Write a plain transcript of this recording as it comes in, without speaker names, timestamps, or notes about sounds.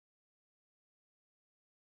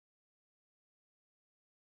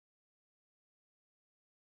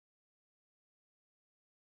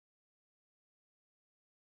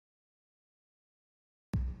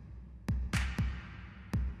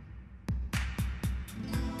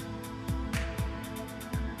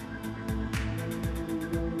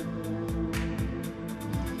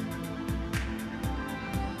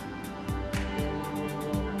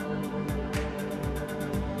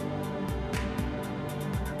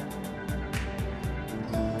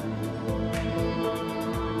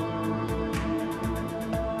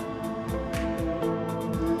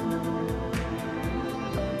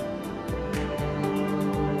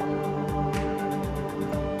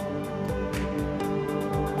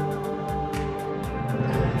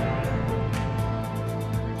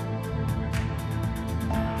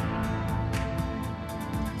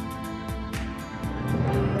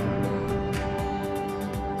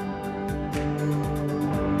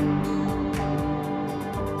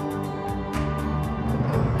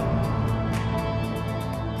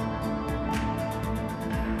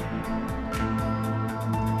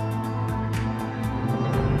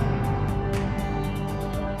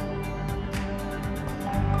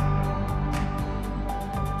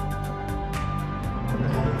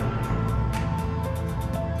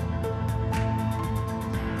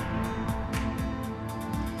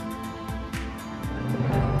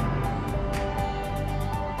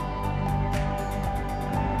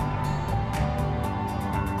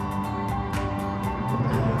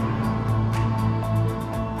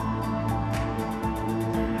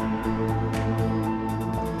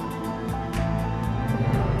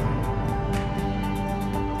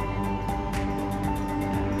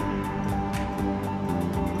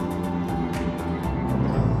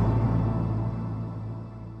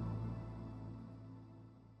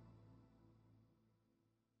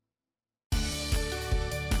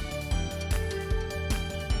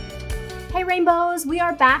Hey Rainbows, we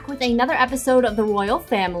are back with another episode of the Royal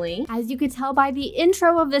Family. As you could tell by the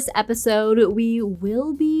intro of this episode, we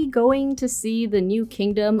will be going to see the new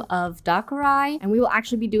kingdom of DAKARAI, and we will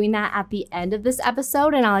actually be doing that at the end of this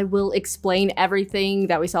episode, and I will explain everything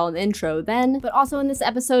that we saw in the intro then. But also in this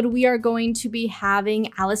episode, we are going to be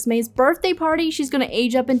having Alice May's birthday party. She's gonna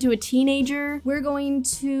age up into a teenager. We're going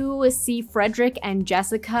to see Frederick and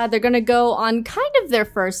Jessica. They're gonna go on kind of their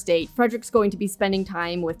first date. Frederick's going to be spending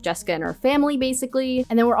time with Jessica and her family, basically.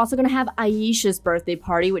 And then we're also gonna have Aisha's birthday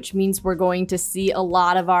party, which means we're going to see a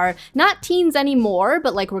lot of our, not teens anymore,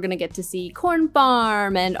 but like we're gonna get to see Corn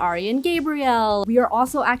Farm and Ari and Gabriel. We are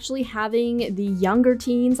also actually having the younger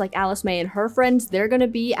teens, like Alice May and her friends. They're gonna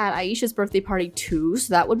be at Aisha's birthday party too,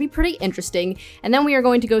 so that would be pretty interesting. And then we are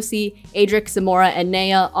going to go see Adric, Zamora, and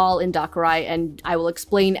Naya all in DAKARAI, and I will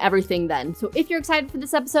explain everything then. So if you're excited for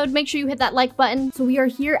this episode, make sure you hit that like button. So we are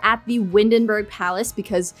here at the Windenburg Palace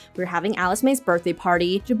because we're having Alice May's birthday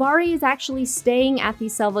party. Jabari is actually staying at the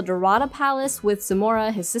Selva Dorada Palace with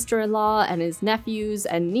Zamora, his sister-in-law, and his nephews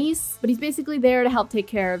and niece, but he's basically there to help take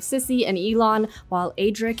care of Sissy and Elon, while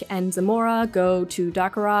Adric and Zamora go to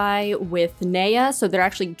DAKARAI with Naya. So they're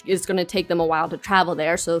actually, it's gonna take them a while to travel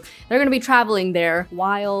there, so they're gonna be traveling there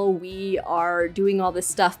while we are doing all this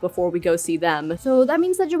stuff before we go see them. So that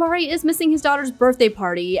means that Jabari is missing his daughter's birthday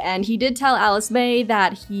party, and he did tell Alice May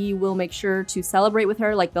that he will make sure to celebrate with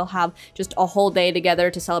her, like they'll have just a whole day together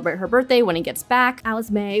to celebrate her birthday when he gets back. Alice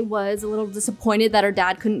May was a little disappointed that her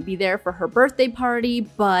dad couldn't be there for her birthday party,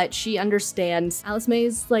 but she understands. Alice May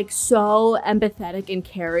is like so empathetic and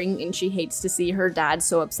caring, and she hates to see her dad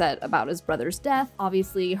so upset about his brother's death.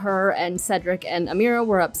 Obviously, her and Cedric and Amira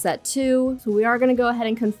were upset too. So we are gonna go ahead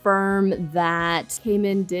and confirm that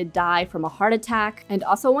Cayman did die from a heart attack. And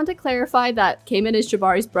also want to clarify that Cayman is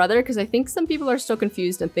Jabari's brother, because I think some people are still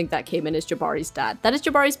confused and think that Cayman is Jabari's dad. That is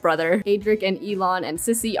Jabari's brother. Adric and Elon and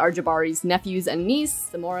Sissy are Jabari's nephews and niece.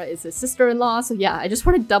 Zamora is his sister-in-law. So yeah, I just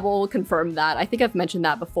want to double confirm that. I think I've mentioned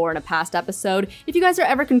that before in a past episode. If you guys are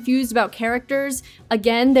ever confused about characters,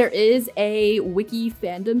 again, there is a wiki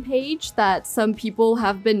fandom page that some people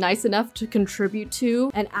have been nice enough to contribute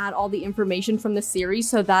to and add all the information from the series.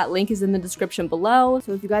 So that link is in the description below.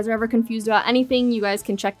 So if you guys are ever confused about anything, you guys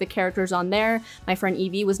can check the characters on there. My friend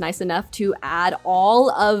Evie was nice enough to add all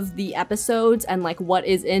of the episodes and like what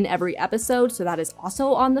is in every episode. So that is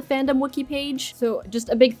also on the fandom wiki page. So just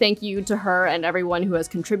a big thank you to her and everyone who has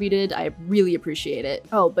contributed. I really appreciate it.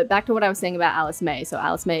 Oh, but back to what I was saying about Alice May. So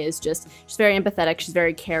Alice May is she's very empathetic. She's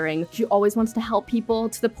very caring. She always wants to help people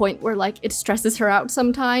to the point where like it stresses her out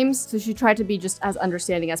sometimes. So she tried to be just as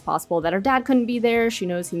understanding as possible that her dad couldn't be there. She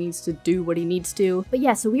knows he needs to do what he needs to. But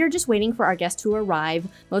yeah, so we are just waiting for our guests to arrive.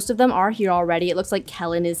 Most of them are here already. It looks like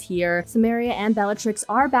Kellen is here. Samaria and Bellatrix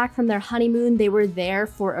are back from their honeymoon. They were there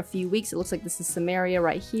for a few weeks. It looks like this is Samaria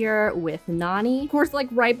right here with Nani. Of course, like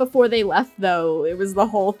right before they left though, it was the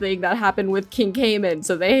whole thing that happened with King Cayman.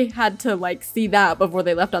 So they had to like see that before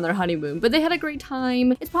they left on their honeymoon. But they had a great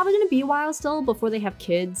time. It's probably gonna be a while still before they have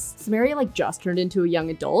kids. Samaria like just turned into a young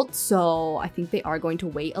adult, so I think they are going to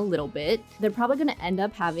wait a little bit. They're probably gonna end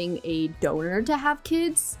up having a donor to have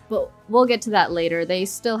kids, but we'll get to that later. They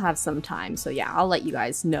still have some time, so yeah, I'll let you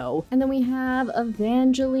guys know. And then we have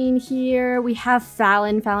Evangeline here. We have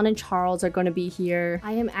Fallon. Fallon and Charles are going to be here.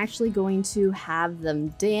 I am actually going to have them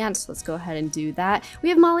dance. Let's go ahead and do that. We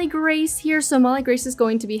have Molly Grace here. So Molly Grace is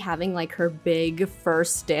going to be having like her big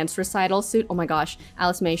first dance recital suit. Oh my gosh,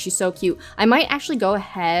 Alice May, she's so cute. I might actually go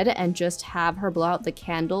ahead and just have her blow out the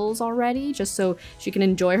candles already, just so she can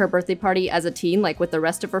enjoy her birthday party as a teen, like with the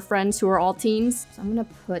rest of her friends who are all teens. So I'm gonna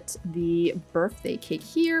put the birthday cake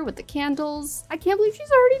here with the candles. I can't believe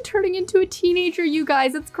she's already turning into a teenager, you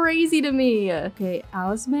guys. It's crazy to me. Okay,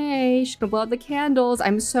 Alice May, she's gonna blow out the candles.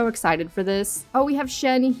 I'm so excited for this. Oh, we have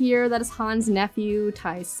Shen here. That is Han's nephew,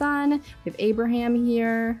 Ty's son. We have Abraham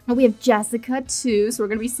here. Oh, we have Jessica too. So we're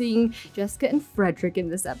gonna be seeing Jessica and Frederick in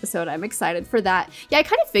this episode. I'm excited for that. Yeah, I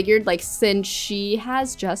kind of figured like since she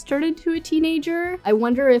has just turned into a teenager, I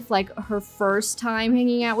wonder if like her first time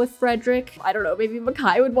hanging out with Frederick, I don't know, maybe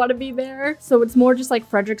Makai would want to be there. So it's more just like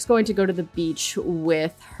Frederick's going to go to the beach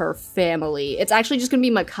with her family. It's actually just gonna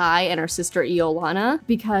be Makai and her sister Iolana,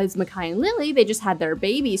 because Makai and Lily, they just had their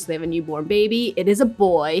baby, so they have a newborn baby. It is a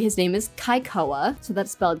boy. His name is Kaikoa, so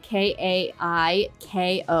that's spelled K-A-I-K-O-A.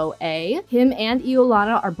 Him and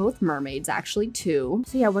Iolana are both mermaids actually too.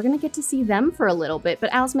 So yeah, we're gonna get to see them for a little bit.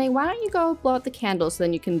 But Alice May, why don't you go blow out the candles so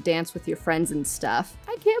then you can dance with your friends and stuff.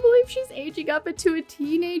 I can't believe she's aging up into a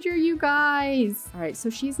teenager, you guys. All right, so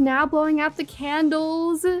she's now blowing out the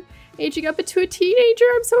candles. aging up into a teenager.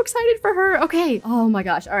 I'm so excited for her. Okay. Oh my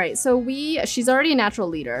gosh. All right. So she's already a natural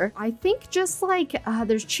leader. I think just like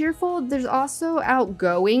there's cheerful, there's also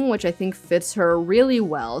outgoing, which I think fits her really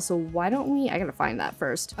well. So why don't I gotta find that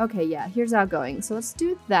first. Okay, yeah, here's outgoing. So let's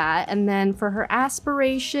do that. And then for her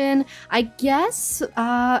aspiration, I guess,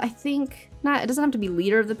 I think, it doesn't have to be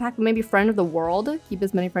leader of the pack, but maybe friend of the world. Keep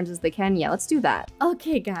as many friends as they can. Yeah, let's do that.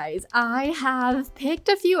 Okay, guys, I have picked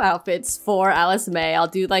a few outfits for Alice May. I'll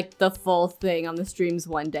do like the full thing on the streams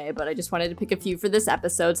one day, but I just wanted to pick a few for this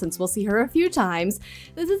episode since we'll see her a few times.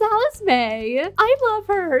 This is Alice May. I love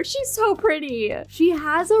her. She's so pretty. She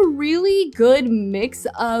has a really good mix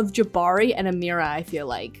of Jabari and Amira, I feel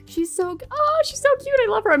like. She's so cute. I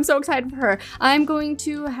love her. I'm so excited for her. I'm going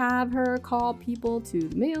to have her call people to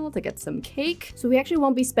the mail to get some cake. So we actually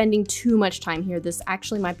won't be spending too much time here. This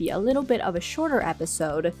actually might be a little bit of a shorter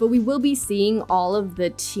episode, but we will be seeing all of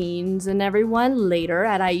the teens and everyone later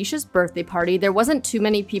at Aisha's birthday party. There wasn't too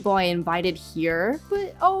many people I invited here,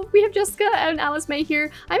 but oh, we have Jessica and Alice May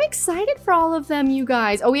here. I'm excited for all of them, you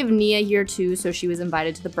guys. Oh, we have Nia here too, so she was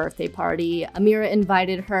invited to the birthday party. Amira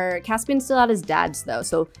invited her. Caspian's still at his dad's though,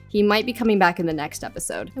 so he might be coming back in the next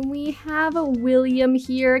episode. And we have a William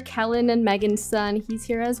here, Kellen and Megan's son. He's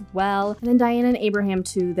here as well. And then Diana and Abraham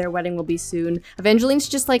too, their wedding will be soon. Evangeline's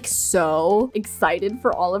just like so excited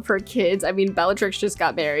for all of her kids. I mean, Bellatrix just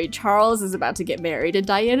got married. Charles is about to get married and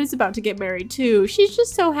Diana's about to get married too. She's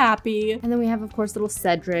just so happy. And then we have, of course, little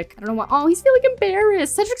Cedric. I don't know why. Oh, he's feeling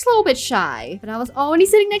embarrassed. Cedric's a little bit shy. But Alice, oh, and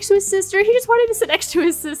he's sitting next to his sister. He just wanted to sit next to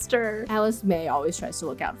his sister. Alice May always tries to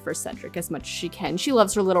look out for Cedric as much as she can. She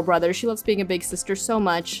loves her little brother. She loves being a big sister so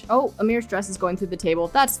much. Oh, Amir's dress is going through the table.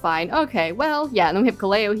 That's fine. Okay, well, yeah. And then we have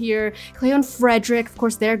Kaleo here. Cleo and Frederick, of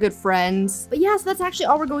course, they're good friends. But yeah, so that's actually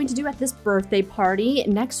all we're going to do at this birthday party.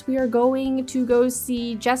 Next, we are going to go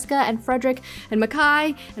see Jessica and Frederick and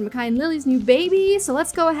Makai and Lily's new baby. So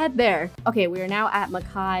let's go ahead there. Okay, we are now at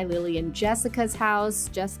Makai, Lily, and Jessica's house.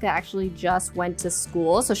 Jessica actually just went to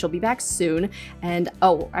school, so she'll be back soon. And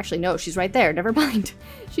oh, actually, no, she's right there. Never mind.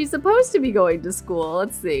 She's supposed to be going to school.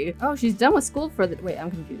 Let's see. Oh, she's done with school for the, wait, I'm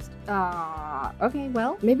confused. Okay,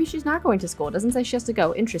 well, maybe she's not going to school. It doesn't say she has to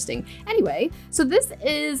go. Interesting. Anyway, so this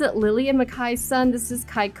is Lily and Makai's son. This is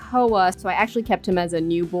Kaikoa. So I actually kept him as a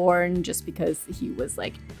newborn just because he was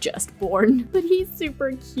like just born, but he's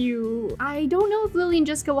super cute. I don't know if Lily and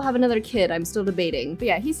Jessica will have another kid. I'm still debating, but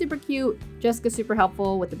yeah, he's super cute. Jessica's super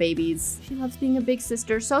helpful with the babies. She loves being a big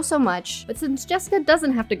sister so much. But since Jessica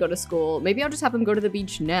doesn't have to go to school, maybe I'll just have them go to the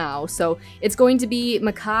beach now. So it's going to be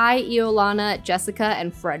Makai, Iolana, Jessica,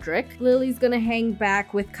 and Frederick. Lily's gonna hang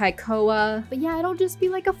back with Kaikoa. But yeah, it'll just be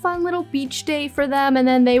like a fun little beach day for them, and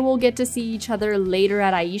then they will get to see each other later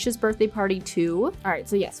at Aisha's birthday party too. All right,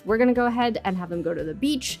 so yes, we're gonna go ahead and have them go to the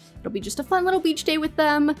beach. It'll be just a fun little beach day with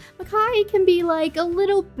them. Makai can be like a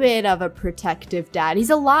little bit of a protective dad.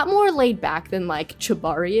 He's a lot more laid back than like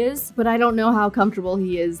Jabari is, but I don't know how comfortable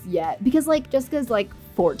he is yet because like Jessica's like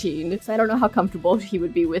 14, so I don't know how comfortable he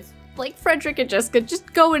would be with like Frederick and Jessica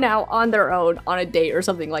just going out on their own on a date or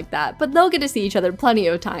something like that, but they'll get to see each other plenty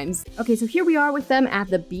of times. Okay, so here we are with them at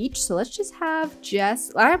the beach. So let's just have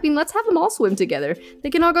let's have them all swim together. They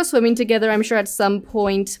can all go swimming together. I'm sure at some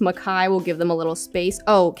point Makai will give them a little space.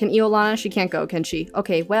 Oh, can Iolana? She can't go, can she?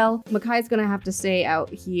 Okay, well, Makai's gonna have to stay out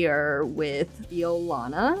here with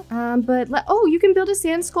Iolana. Oh, you can build a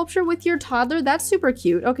sand sculpture with your toddler. That's super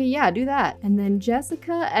cute. Okay, yeah, do that. And then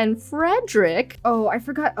Jessica and Frederick. Oh, I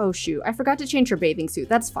forgot. Oh, shoot. I forgot to change her bathing suit.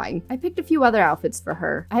 That's fine. I picked a few other outfits for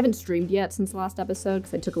her. I haven't streamed yet since the last episode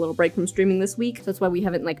because I took a little break from streaming this week. So that's why we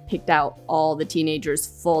haven't like picked out all the teenagers'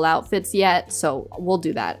 full outfits yet. So we'll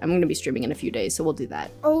do that. I'm going to be streaming in a few days, so we'll do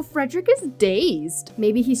that. Oh, Frederick is dazed.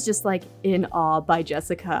 Maybe he's just like in awe by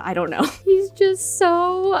Jessica. I don't know. He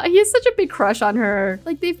has such a big crush on her.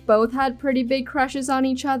 Like they've both had pretty big crushes on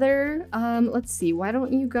each other. Let's see. Why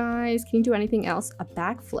don't you guys, can you do anything else? A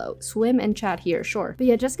back float, swim and chat here. Sure. But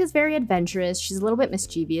yeah, Jessica's very adventurous. She's a little bit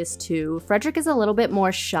mischievous too. Frederick is a little bit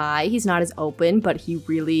more shy. He's not as open, but he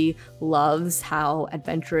really loves how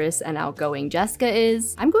adventurous and outgoing Jessica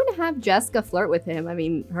is. I'm going to have Jessica flirt with him. I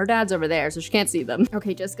mean, her dad's over there, so she can't see them.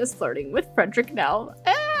 Okay, Jessica's flirting with Frederick now.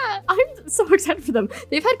 I'm so excited for them.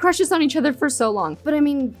 They've had crushes on each other for so long. But I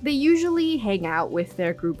mean, they usually hang out with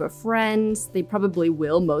their group of friends. They probably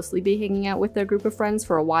will mostly be hanging out with their group of friends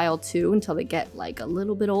for a while too, until they get like a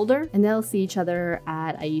little bit older. And they'll see each other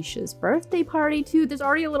at Aisha's birthday party too. There's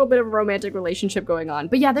already a little bit of a romantic relationship going on.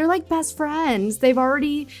 But yeah, they're like best friends. They've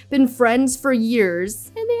already been friends for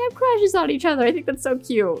years and they have crushes on each other. I think that's so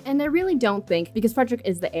cute. And I really don't think, because Frederick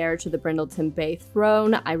is the heir to the Brindleton Bay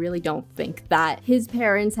throne, I really don't think that his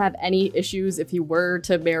parents have any any issues if he were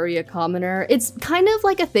to marry a commoner. It's kind of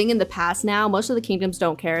like a thing in the past now. Most of the kingdoms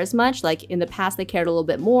don't care as much. Like in the past, they cared a little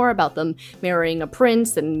bit more about them marrying a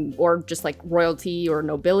prince or just like royalty or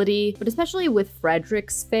nobility. But especially with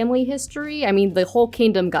Frederick's family history, I mean, the whole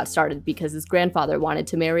kingdom got started because his grandfather wanted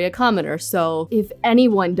to marry a commoner. So if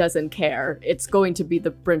anyone doesn't care, it's going to be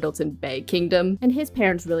the Brindleton Bay kingdom. And his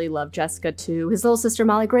parents really love Jessica too. His little sister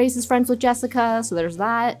Molly Grace is friends with Jessica, so there's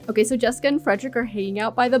that. Okay, so Jessica and Frederick are hanging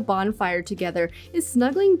out by the bonfire together. Is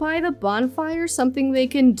snuggling by the bonfire something they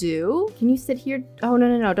can do? Can you sit here? Oh,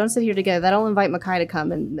 no, don't sit here together. That'll invite Makai to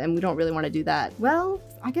come, and we don't really want to do that. Well,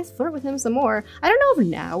 I guess flirt with him some more. I don't know if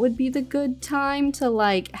now would be the good time to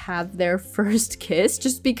like have their first kiss,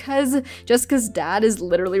 just because Jessica's dad is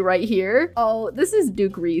literally right here. Oh, this is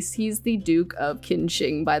Duke Reese. He's the Duke of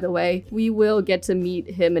Qinsheng, by the way. We will get to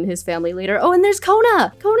meet him and his family later. Oh, and there's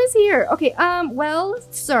Kona. Kona's here. Okay, well,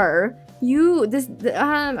 sir,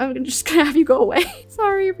 I'm just gonna have you go away.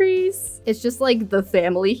 Sorry, Reese. It's just like the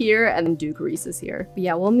family here and then Duke Reese is here. But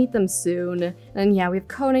yeah, we'll meet them soon. And yeah, we have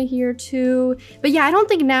Kona here too. But yeah, I don't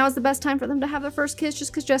think now is the best time for them to have their first kiss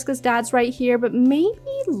just because Jessica's dad's right here, but maybe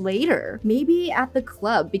later. Maybe at the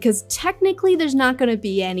club, because technically there's not gonna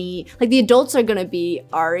be any, like the adults are gonna be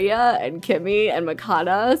Arya and Kimmy and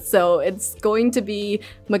Makana. So it's going to be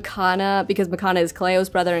Makana because Makana is Cleo's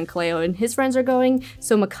brother and Cleo and his friends are going.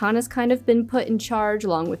 So Makana's kind of been put in charge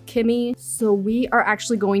along with Kimmy. So we are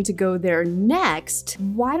actually going to go there next.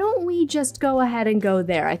 Why don't we just go ahead and go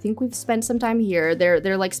there? I think we've spent some time here.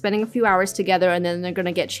 They're like spending a few hours together and then they're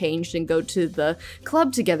gonna get changed and go to the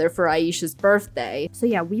club together for Aisha's birthday. So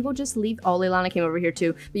yeah, we will just leave. Oh, Leilani came over here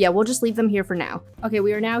too. But yeah, we'll just leave them here for now. Okay,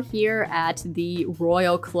 we are now here at the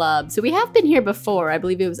Royal Club. So we have been here before. I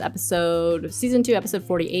believe it was season 2, episode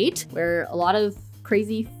 48, where a lot of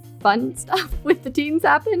crazy fun stuff with the teens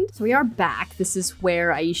happened. So we are back. This is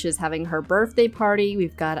where Aisha is having her birthday party.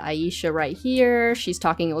 We've got Aisha right here. She's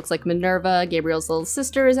talking, it looks like Minerva, Gabriel's little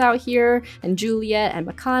sister, is out here, and Juliet and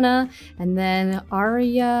Makana. And then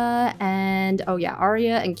Arya and, oh yeah,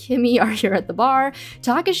 Arya and Kimmy are here at the bar.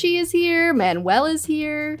 Takashi is here. Manuel is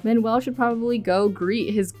here. Manuel should probably go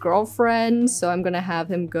greet his girlfriend. So I'm gonna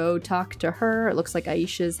have him go talk to her. It looks like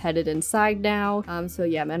Aisha's headed inside now. So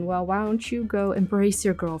yeah, Manuel, why don't you go embrace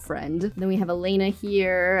your girlfriend? Then we have Elena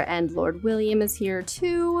here, and Lord William is here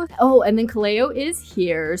too. Oh, and then Cleo is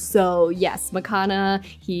here. So yes, Makana,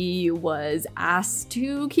 he was asked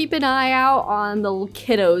to keep an eye out on the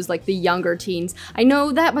kiddos, like the younger teens. I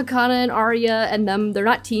know that Makana and Arya and them, they're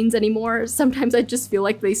not teens anymore. Sometimes I just feel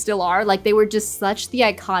like they still are. Like they were just such the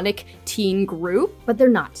iconic teen group, but they're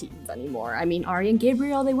not teens anymore. I mean, Arya and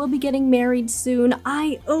Gabriel, they will be getting married soon.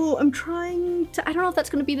 I'm trying to, I don't know if that's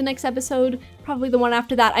gonna be the next episode, probably the one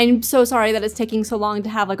after that. I'm so sorry that it's taking so long to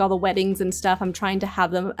have like all the weddings and stuff. I'm trying to have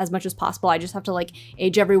them as much as possible. I just have to like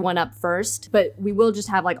age everyone up first, but we will just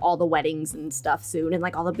have like all the weddings and stuff soon and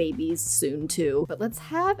like all the babies soon too. But let's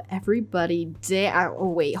have everybody oh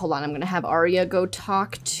wait, hold on. I'm gonna have Arya go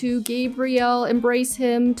talk to Gabriel, embrace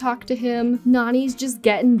him, talk to him. Nani's just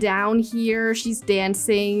getting down here. She's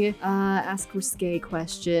dancing, ask risque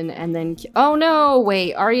question, and then, oh no,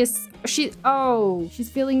 wait, she's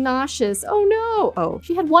feeling nauseous. Oh no. Oh,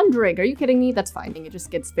 she had one drink. Are you kidding me? That's fine. It just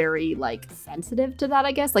gets very like sensitive to that,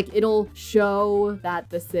 I guess. Like it'll show that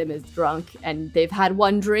the sim is drunk and they've had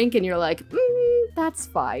one drink and you're like, that's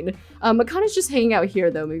fine. Makana's just hanging out here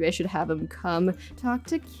though. Maybe I should have him come talk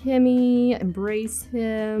to Kimmy, embrace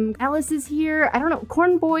him. Alice is here. I don't know.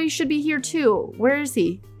 Corn Boy should be here too. Where is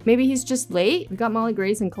he? Maybe he's just late. We got Molly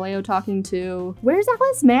Grace and Cleo talking to. Where's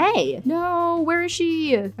Alice May? No, where is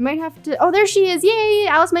she? I might have to. Oh, there she is. Yay,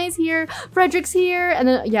 Alice May's here. Frederick's here. And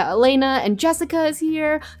then, yeah, Elena and Jessica is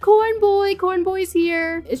here. Corn Boy's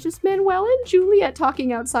here. It's just Manuel and Juliet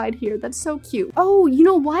talking outside here. That's so cute. Oh, you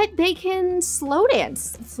know what? They can slow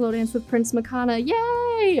dance. Slow dance with Prince Makana.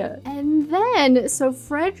 Yay. And then, so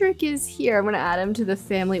Frederick is here. I'm gonna add him to the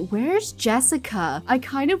family. Where's Jessica? I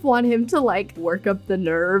kind of want him to like work up the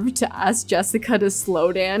nerve to ask Jessica to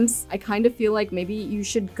slow dance. I kind of feel like maybe you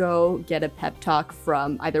should go get a pep talk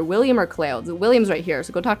from either William or Cleo. William's right here,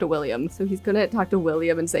 so go talk to William. So he's gonna talk to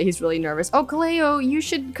William and say he's really nervous. Oh, Cleo, you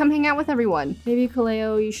should come hang out with everyone. Maybe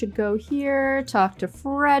Cleo, you should go here, talk to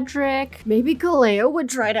Frederick. Maybe Cleo would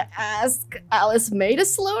try to ask Alice May to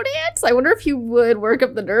slow dance. I wonder if he would work up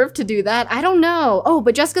up the nerve to do that? I don't know. Oh,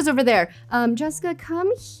 but Jessica's over there. Jessica,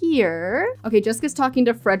 come here. Okay, Jessica's talking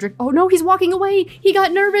to Frederick. Oh no, he's walking away. He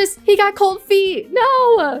got nervous. He got cold feet.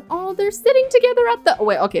 No. Oh, they're sitting together at the, oh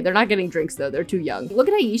wait, okay, they're not getting drinks though. They're too young. Look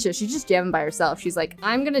at Aisha. She's just jamming by herself. She's like,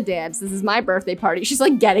 I'm gonna dance. This is my birthday party. She's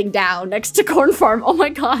like getting down next to Corn Farm. Oh my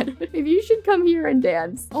God. Maybe you should come here and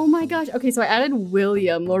dance. Oh my gosh. Okay, so I added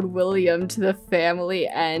William, Lord William, to the family,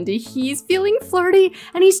 and he's feeling flirty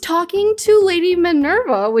and he's talking to Lady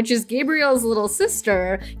Minerva, which is Gabriel's little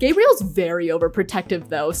sister. Gabriel's very overprotective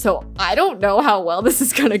though, so I don't know how well this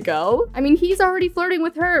is gonna go. I mean, he's already flirting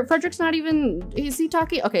with her. Frederick's not even, is he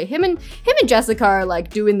talking? Okay, him and Jessica are like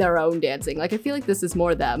doing their own dancing. Like I feel like this is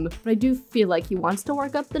more them, but I do feel like he wants to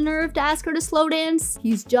work up the nerve to ask her to slow dance.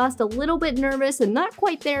 He's just a little bit nervous and not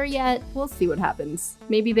quite there yet. We'll see what happens.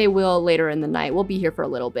 Maybe they will later in the night. We'll be here for a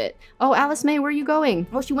little bit. Oh, Alice May, where are you going?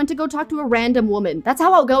 Oh, she went to go talk to a random woman. That's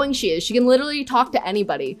how outgoing she is. She can literally talk to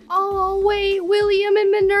anybody. Oh, wait, William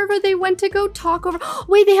and Minerva, they went to go talk over.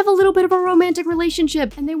 Wait, they have a little bit of a romantic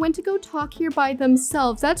relationship and they went to go talk here by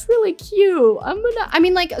themselves. That's really cute. I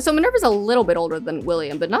mean, like, so Minerva's a little bit older than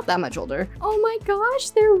William, but not that much older. Oh my gosh,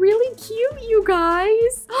 they're really cute, you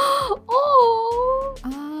guys. Oh,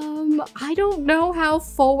 I don't know how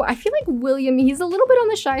forward. I feel like William, he's a little bit on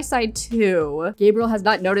the shy side too. Gabriel has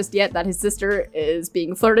not noticed yet that his sister is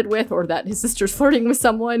being flirted with or that his sister's flirting with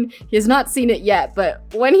someone. He has not seen it yet, but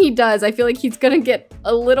when he does, I feel like he's gonna get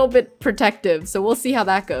a little bit protective. So we'll see how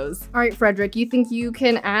that goes. All right, Frederick, you think you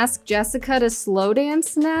can ask Jessica to slow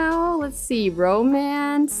dance now? Let's see,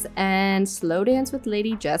 romance and slow dance with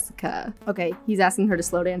Lady Jessica. Okay, he's asking her to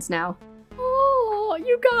slow dance now. Oh,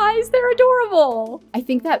 you guys, they're adorable. I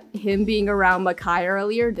think that him being around Makai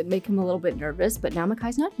earlier did make him a little bit nervous, but now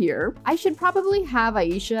Makai's not here. I should probably have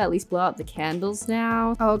Aisha at least blow out the candles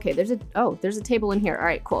now. Oh, okay, there's a table in here. All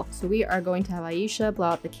right, cool. So we are going to have Aisha blow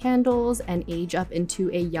out the candles and age up into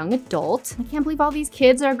a young adult. I can't believe all these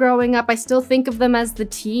kids are growing up. I still think of them as the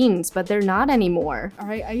teens, but they're not anymore. All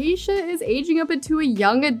right, Aisha is aging up into a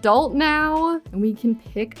young adult now, and we can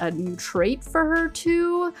pick a new trait for her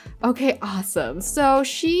too. Okay, awesome. So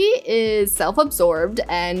she is self-absorbed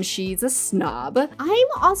and she's a snob. I'm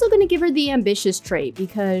also gonna give her the ambitious trait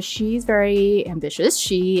because she's very ambitious.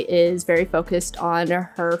 She is very focused on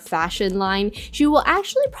her fashion line. She will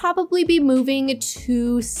actually probably be moving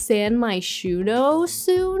to San Myshuno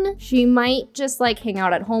soon. She might just like hang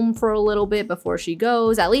out at home for a little bit before she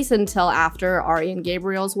goes, at least until after Ari and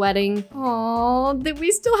Gabriel's wedding. Oh,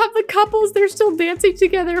 we still have the couples. They're still dancing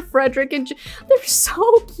together. Frederick and they're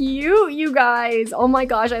so cute, you guys. Oh my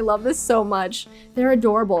gosh, I love this so much. They're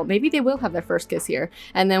adorable. Maybe they will have their first kiss here.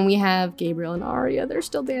 And then we have Gabriel and Aria. They're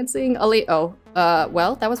still dancing. Well,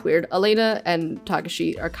 that was weird. Elena and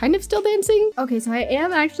Takashi are kind of still dancing. Okay, so I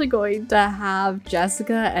am actually going to have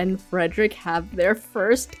Jessica and Frederick have their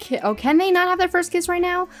first kiss. Oh, can they not have their first kiss right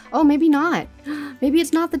now? Oh, maybe not. Maybe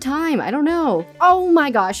it's not the time. I don't know. Oh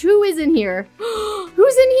my gosh, who is in here?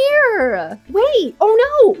 Who's in here? Wait, oh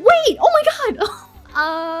no, wait, oh my God.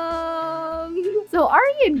 So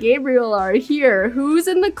Ari and Gabriel are here. Who's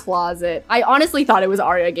in the closet? I honestly thought it was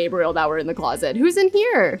Ari and Gabriel that were in the closet. Who's in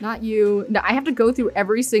here? Not you. No, I have to go through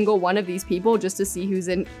every single one of these people just to see who's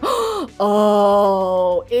in.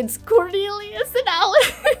 Oh, it's Cornelius and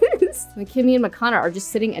Alice. Kimmy and Makana are just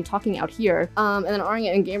sitting and talking out here. And then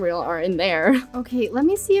Aria and Gabriel are in there. Okay, let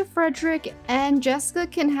me see if Frederick and Jessica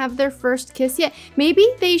can have their first kiss yet. Maybe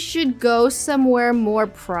they should go somewhere more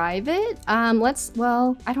private.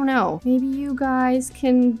 Well, I don't know. Maybe you guys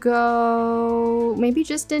can go, maybe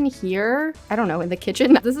just in here? I don't know, in the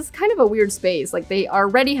kitchen? This is kind of a weird space. Like they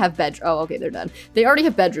already have oh, okay, they're done. They already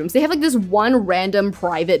have bedrooms. They have like this one random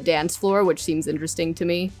private dance floor, which seems interesting to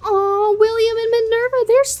me. Oh, William and Minerva,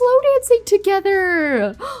 they're slow dancing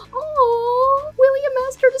together. Oh, William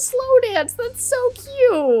asked her to slow dance. That's so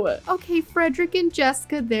cute. Okay, Frederick and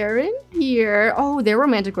Jessica, they're in here. Oh, their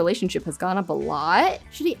romantic relationship has gone up a lot.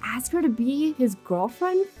 Should he ask her to be his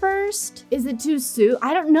girlfriend first? Is it too soon?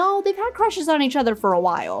 I don't know. They've had crushes on each other for a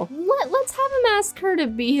while. Let's have him ask her to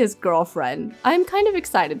be his girlfriend. I'm kind of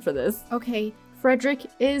excited for this. Okay. Frederick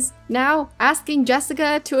is now asking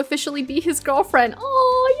Jessica to officially be his girlfriend.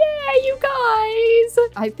 Oh, yeah, you guys.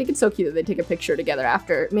 I think it's so cute that they take a picture together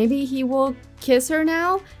after. Maybe he will kiss her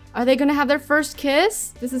now? Are they gonna have their first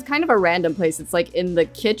kiss? This is kind of a random place. It's like in the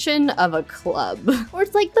kitchen of a club. Or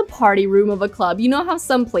it's like the party room of a club. You know how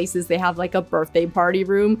some places they have like a birthday party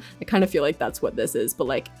room? I kind of feel like that's what this is, but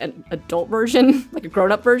like an adult version, like a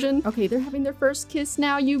grown-up version. Okay, they're having their first kiss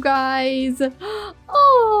now, you guys.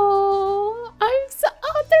 Oh, I'm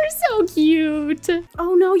They're so cute.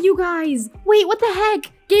 Oh no, you guys. Wait, what the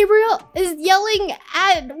heck? Gabriel is yelling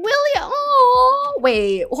at William. Oh,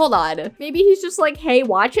 wait, hold on. Maybe he's just like, hey,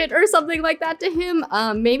 watch it or something like that to him.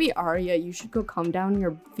 Maybe Arya, you should go calm down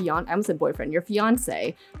your fiance. I almost said boyfriend, your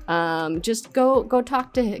fiance. Just go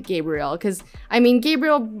talk to Gabriel. Cause I mean,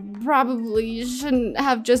 Gabriel probably shouldn't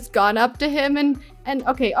have just gone up to him and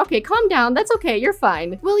okay, calm down. That's okay, you're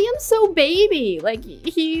fine. William's so baby. Like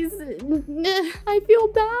I feel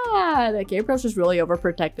bad. Gabriel's just really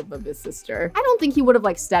overprotective of his sister. I don't think he would have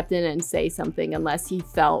like stepped in and say something unless he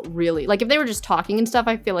felt really, like if they were just talking and stuff,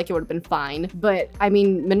 I feel like it would have been fine. But I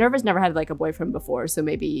mean, Minerva's never had like a boyfriend before, so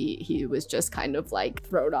maybe he was just kind of like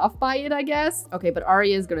thrown off by it, I guess. Okay, but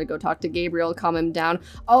Arya is gonna go talk to Gabriel, calm him down.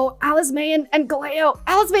 Oh, Alice May and Galeo.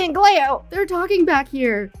 Alice May and Galeo. They're talking back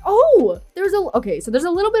here. Oh, okay, so there's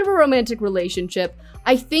a little bit of a romantic relationship.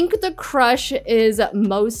 I think the crush is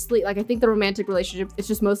mostly, like I think the romantic relationship, it's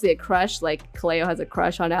just mostly a crush. Like Kaleo has a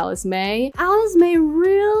crush on Alice May. Alice May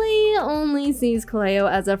really only sees Kaleo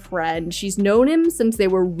as a friend. She's known him since they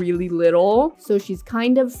were really little, so she's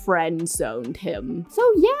kind of friend-zoned him. So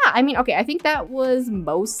yeah, I mean, okay, I think that was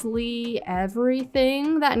mostly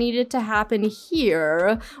everything that needed to happen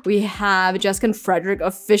here. We have Jessica and Frederick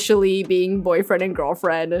officially being boyfriend and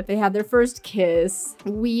girlfriend. They have their first kiss.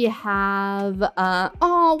 We have,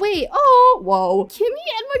 oh wait, oh, whoa. Kimmy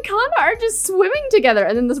and Makana are just swimming together.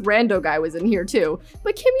 And then this rando guy was in here too.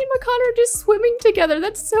 But Kimmy and Makana are just swimming together.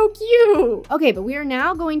 That's so cute. Okay, but we are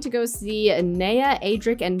now going to go see Nea,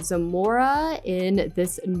 Adric, and Zamora in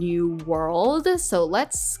this new world. So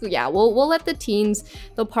let's, yeah, we'll let the teens,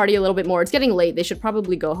 they'll party a little bit more. It's getting late. They should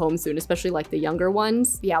probably go home soon, especially like the younger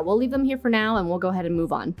ones. But yeah, we'll leave them here for now and we'll go ahead and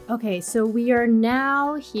move on. Okay, so we are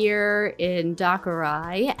now here in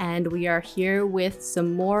DAKARAI and we are here with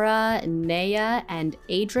Zamora, Nea, and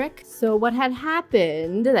Adric. So what had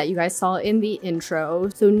happened that you guys saw in the intro,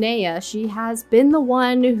 so Nea, she has been the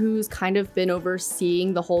one who's kind of been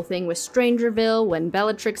overseeing the whole thing with Strangerville when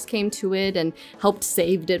Bellatrix came to it and helped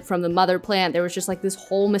saved it from the mother plant. There was just like this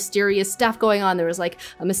whole mysterious stuff going on. There was like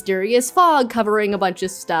a mysterious fog covering a bunch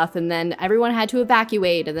of stuff and then everyone had to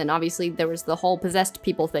evacuate and then obviously there was the whole possessed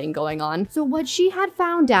people thing going on. So what she had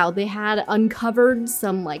found out, they had uncovered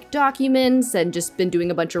some like documents and just been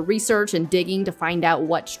doing a bunch of research and digging to find out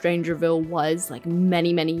what Strangerville was like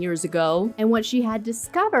many years ago. And what she had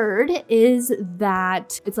discovered is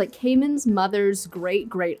that it's like Cayman's mother's great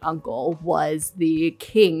uncle was the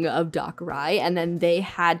king of DAKARAI and then they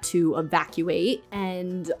had to evacuate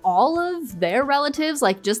and all of their relatives,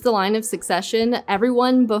 like just the line of succession,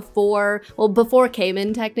 everyone before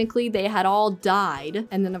Cayman technically, they had all died.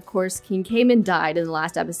 And then of course King Cayman died in the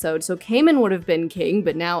last episode. So Cayman would have been king,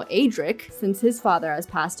 but now Adric, since his father has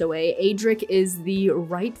passed away, Adric is the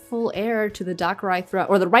rightful heir to the DAKARAI throne,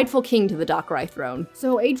 or the rightful king to the DAKARAI throne.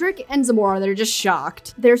 So Adric and Zamora, they're just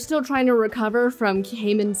shocked. They're still trying to recover from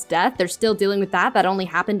Cayman's death. They're still dealing with that. That only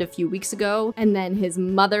happened a few weeks ago. And then his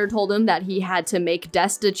mother told him that he had to make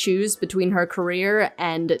Desta choose between her career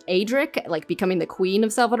and Adric, like becoming the queen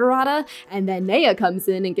of Selvadorada. And then Nea comes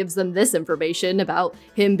in and gives them this information about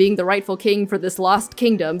him being the rightful king for this lost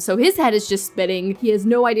kingdom. So his head is just spinning. He has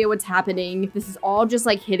no idea what's happening. This is all just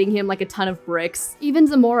like hitting him like a ton of bricks. Even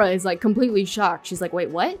Zamora is like completely shocked. She's like, wait,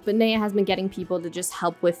 what? But Nea has been getting people to just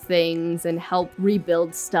help with things and help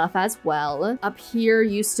rebuild stuff as well. Up here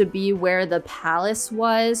used to be where the palace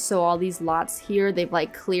was. So all these lots here, they've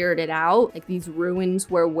like cleared it out. Like these ruins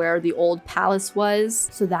were where the old palace was.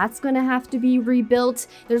 So that's gonna have to be rebuilt.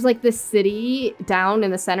 There's like this city down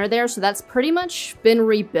in the center there. So that's pretty much been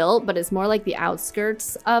rebuilt, but it's more like the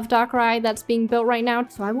outskirts of DAKARAI that's being built right now.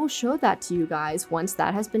 So I will show that to you guys once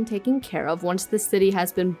that has been taken care of, once the city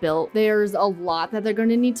has been built. There's a lot that they're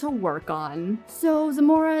gonna need to work on. So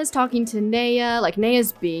Zamora is talking to Nea, like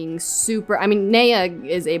Nea's being super, I mean, Nea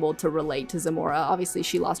is able to relate to Zamora. Obviously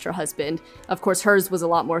she lost her husband. Of course hers was a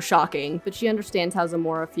lot more shocking, but she understands how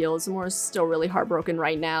Zamora feels. Zamora's still really heartbroken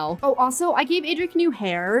right now. Oh, also I gave Adric new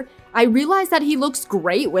hair. I realized that he looks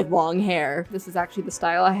great with long hair. This is actually the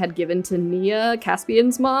style I had given to Nia,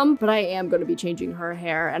 Caspian's mom, but I am going to be changing her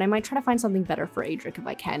hair and I might try to find something better for Adric if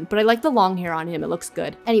I can, but I like the long hair on him. It looks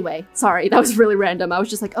good. Anyway, sorry, that was really random. I was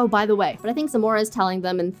just like, oh, by the way, but I think Zamora is telling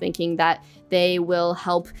them and thinking that they will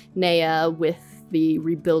help Nea with the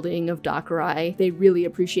rebuilding of DAKARAI. They really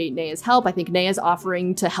appreciate Nea's help. I think Nea's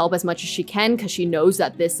offering to help as much as she can because she knows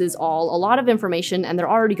that this is all a lot of information and they're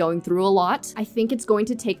already going through a lot. I think it's going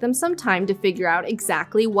to take them some time to figure out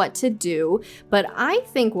exactly what to do, but I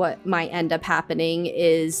think what might end up happening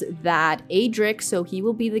is that Adric, so he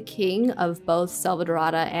will be the king of both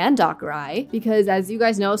Selvadorada and DAKARAI, because as you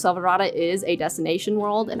guys know, Selvadorada is a destination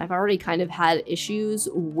world, and I've already kind of had issues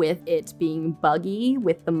with it being buggy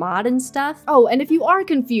with the mod and stuff. Oh, and if you are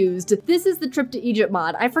confused, this is the Trip to Egypt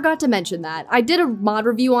mod. I forgot to mention that. I did a mod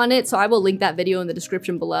review on it, so I will link that video in the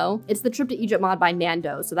description below. It's the Trip to Egypt mod by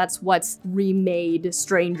Nando, so that's what's remade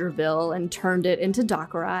Strangerville and turned it into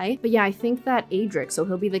DAKARAI. But yeah, I think that Adric, so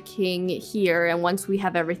he'll be the king here, and once we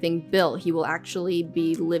have everything built, he will actually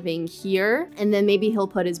be living here, and then maybe he'll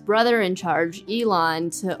put his brother in charge, Elon,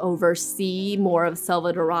 to oversee more of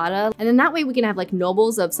Selvadorada, and then that way we can have like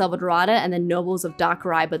nobles of Selvadorada and then nobles of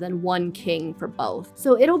DAKARAI, but then one king for both.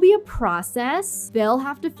 So it'll be a process. They'll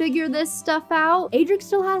have to figure this stuff out. Adric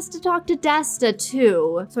still has to talk to Desta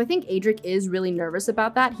too. So I think Adric is really nervous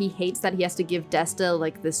about that. He hates that he has to give Desta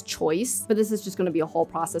like this choice, but this is just gonna be a whole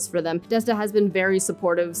process for them. Desta has been very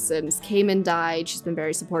supportive since Cayman died. She's been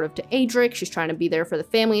very supportive to Adric. She's trying to be there for the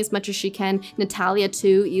family as much as she can. Natalia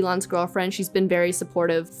too, Elon's girlfriend, she's been very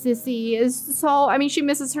supportive. Sissy is so, I mean, she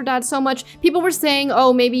misses her dad so much. People were saying,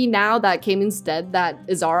 oh, maybe now that Cayman's dead, that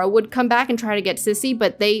Izara would come back and try to get Sissy,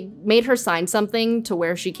 but they made her sign something to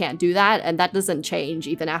where she can't do that, and that doesn't change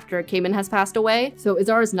even after Cayman has passed away. So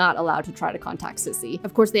Izara's not allowed to try to contact Sissy.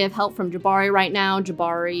 Of course, they have help from Jabari right now.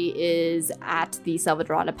 Jabari is at the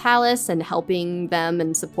Selvadorada Palace and helping them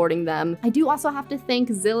and supporting them. I do also have to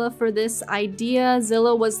thank Zilla for this idea.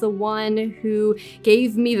 Zilla was the one who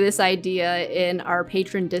gave me this idea in our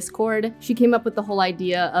patron Discord. She came up with the whole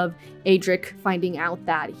idea of Adric finding out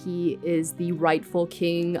that he is the rightful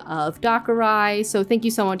king of DAKARAI. So thank you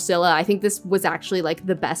so much, Zilla. I think this was actually like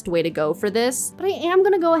the best way to go for this. But I am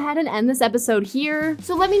gonna go ahead and end this episode here.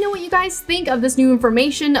 So let me know what you guys think of this new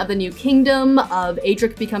information, of the new kingdom, of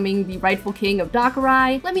Adric becoming the rightful king of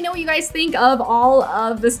DAKARAI. Let me know what you guys think of all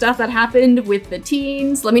of the stuff that happened with the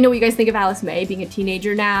teens. Let me know what you guys think of Alice May being a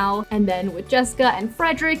teenager now, and then with Jessica and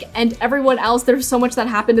Frederick and everyone else. There's so much that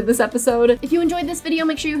happened in this episode. If you enjoyed this video,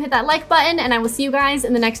 make sure you hit that like button, and I will see you guys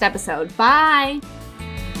in the next episode. Bye!